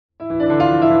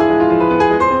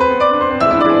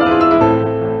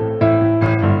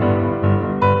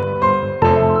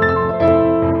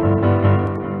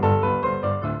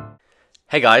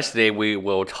Hey guys, today we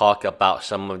will talk about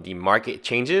some of the market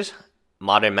changes.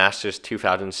 Modern Masters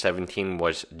 2017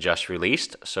 was just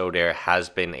released, so there has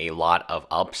been a lot of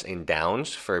ups and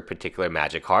downs for particular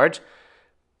Magic cards.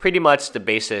 Pretty much the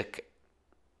basic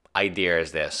idea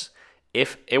is this.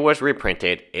 If it was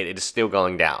reprinted, it is still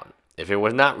going down. If it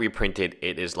was not reprinted,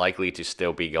 it is likely to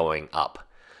still be going up.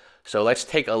 So let's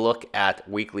take a look at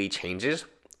weekly changes.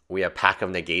 We have Pack of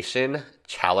Negation,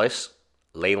 Chalice,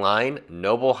 Leyline,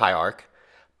 Noble Hierarch,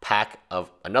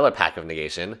 another Pack of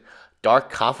Negation.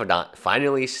 Dark Confidant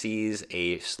finally sees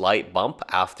a slight bump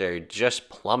after just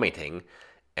plummeting.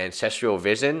 Ancestral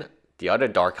Vision, the other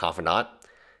Dark Confidant,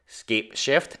 Scape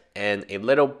Shift, and a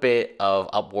little bit of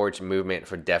upwards movement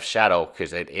for Death Shadow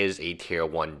because it is a tier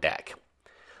 1 deck.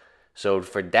 So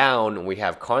for down, we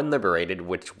have Karn Liberated,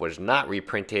 which was not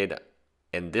reprinted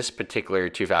in this particular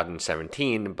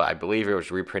 2017, but I believe it was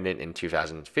reprinted in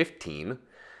 2015.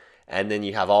 And then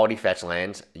you have all the fetch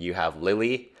lands. You have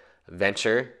Lily,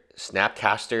 Venture,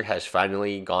 Snapcaster has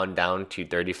finally gone down to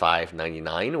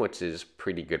 $35.99, which is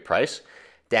pretty good price.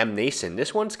 Damnation,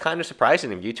 this one's kind of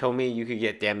surprising. If you told me you could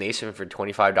get Damnation for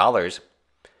 $25,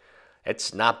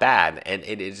 it's not bad, and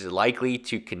it is likely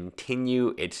to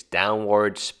continue its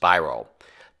downward spiral.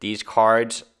 These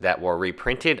cards that were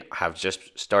reprinted have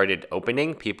just started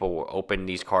opening. People will open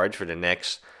these cards for the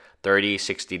next 30,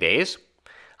 60 days.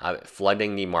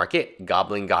 Flooding the market.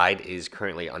 Goblin Guide is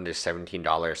currently under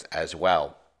 $17 as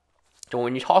well. So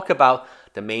when you talk about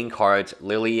the main cards,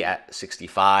 Lily at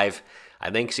 65, I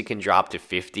think she can drop to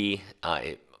 50.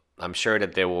 I'm sure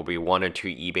that there will be one or two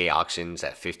eBay auctions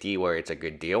at 50 where it's a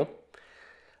good deal.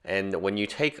 And when you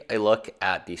take a look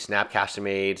at the Snapcaster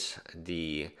Maids,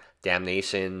 the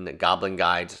Damnation, the Goblin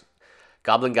Guides,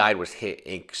 Goblin Guide was hit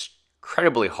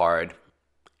incredibly hard,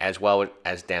 as well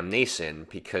as Damnation,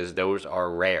 because those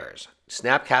are rares.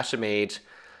 Snapcaster Maids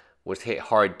was hit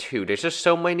hard too. There's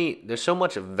so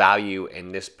much value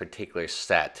in this particular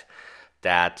set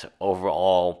that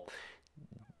overall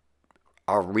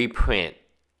a reprint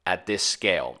at this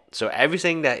scale. So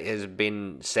everything that has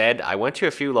been said, I went to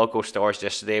a few local stores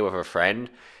yesterday with a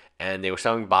friend, and they were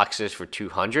selling boxes for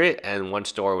 $200, and one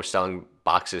store was selling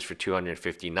boxes for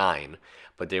 $259.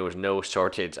 But there was no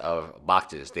shortage of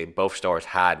boxes. Both stores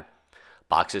had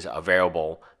boxes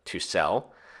available to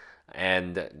sell,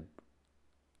 and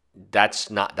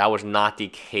that was not the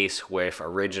case with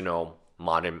original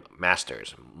Modern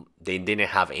Masters. They didn't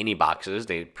have any boxes.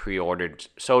 They pre-ordered,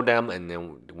 sold them, and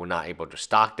then were not able to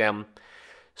stock them.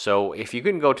 So if you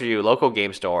can go to your local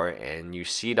game store and you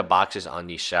see the boxes on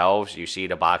these shelves, you see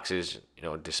the boxes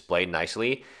displayed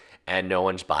nicely, and no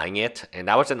one's buying it, and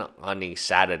that was on a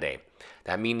Saturday.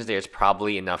 That means there's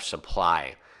probably enough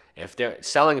supply. If they're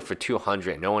selling for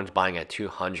 $200, no one's buying at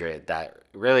 $200, that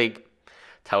really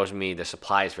tells me the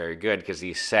supply is very good, because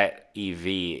the set EV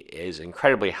is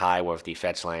incredibly high with the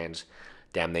fetch lands,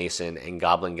 Damnation, and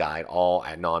Goblin Guide all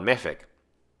at non-mythic.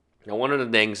 Now, one of the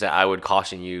things that I would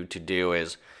caution you to do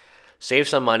is save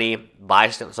some money,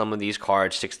 buy some of these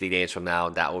cards 60 days from now.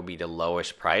 That will be the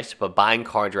lowest price. But buying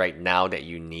cards right now that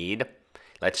you need,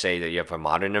 let's say that you have a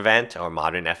modern event or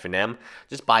modern FNM,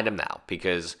 just buy them now,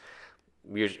 because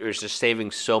you're just saving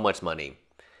so much money.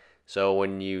 So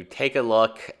when you take a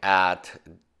look at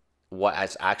what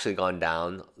has actually gone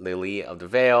down, Lily of the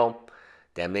Veil,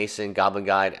 Damnation, Goblin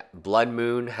Guide, Blood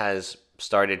Moon has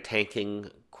started tanking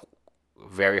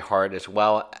very hard, as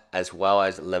well as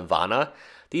Levana.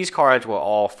 These cards were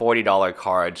all $40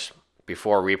 cards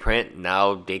before reprint.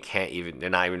 Now they're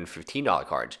not even $15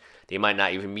 cards. They might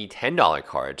not even be $10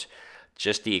 cards.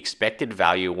 Just the expected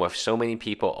value with so many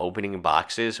people opening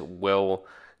boxes will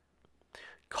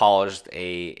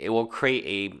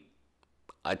create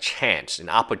a chance, an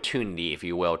opportunity, if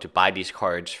you will, to buy these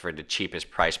cards for the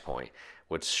cheapest price point,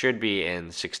 which should be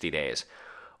in 60 days.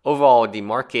 Overall, the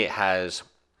market has,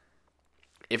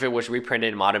 if it was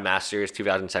reprinted in Modern Masters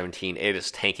 2017, it is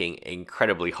tanking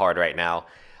incredibly hard right now.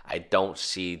 I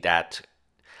see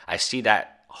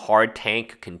that hard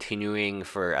tank continuing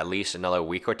for at least another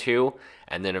week or two,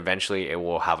 and then eventually it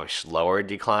will have a slower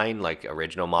decline like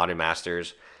original Modern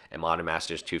Masters and Modern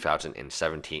Masters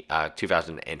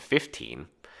 2015.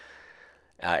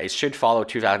 It should follow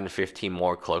 2015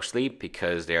 more closely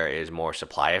because there is more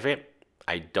supply of it.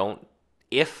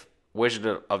 If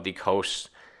Wizard of the Coast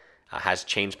has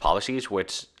changed policies,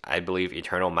 which I believe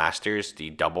Eternal Masters, the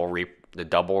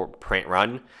double print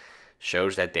run,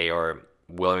 shows that they are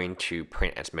willing to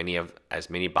print as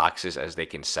many boxes as they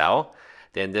can sell,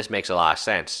 then this makes a lot of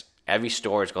sense. Every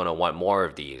store is going to want more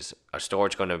of these. A store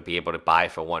is going to be able to buy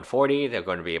for $140. They're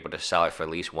going to be able to sell it for at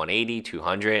least $180,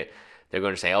 $200. They're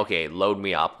going to say, okay, load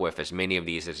me up with as many of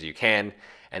these as you can.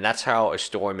 And that's how a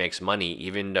store makes money,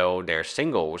 even though they're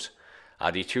singles.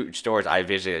 The two stores I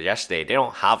visited yesterday, they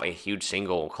don't have a huge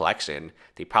single collection.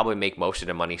 They probably make most of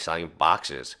the money selling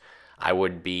boxes. I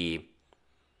would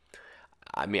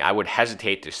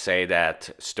hesitate to say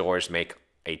that stores make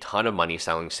a ton of money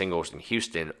selling singles in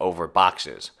Houston over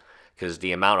boxes, because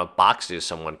the amount of boxes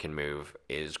someone can move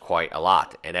is quite a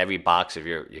lot. And every box, if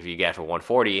you get for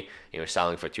 140,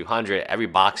 selling for 200, every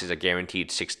box is a guaranteed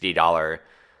 $60.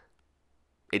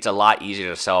 It's a lot easier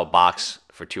to sell a box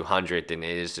for 200 than it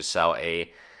is to sell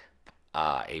a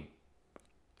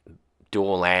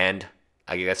dual land.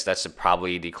 I guess that's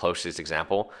probably the closest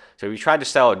example. So if you try to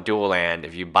sell a dual land,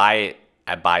 if you buy it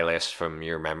at buylist from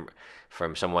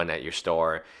someone at your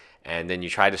store, and then you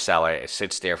try to sell it, it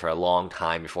sits there for a long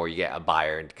time before you get a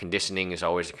buyer. And conditioning is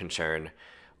always a concern.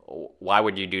 Why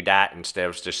would you do that instead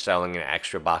of just selling an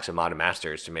extra box of Modern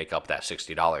Masters to make up that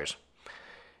 $60?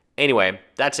 Anyway,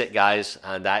 that's it, guys.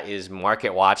 That is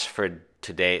Market Watch for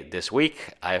this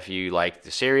week. If you like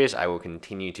the series, I will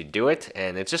continue to do it,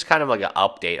 and it's just kind of like an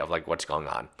update of like what's going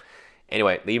on.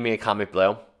 Anyway, leave me a comment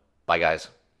below. Bye, guys.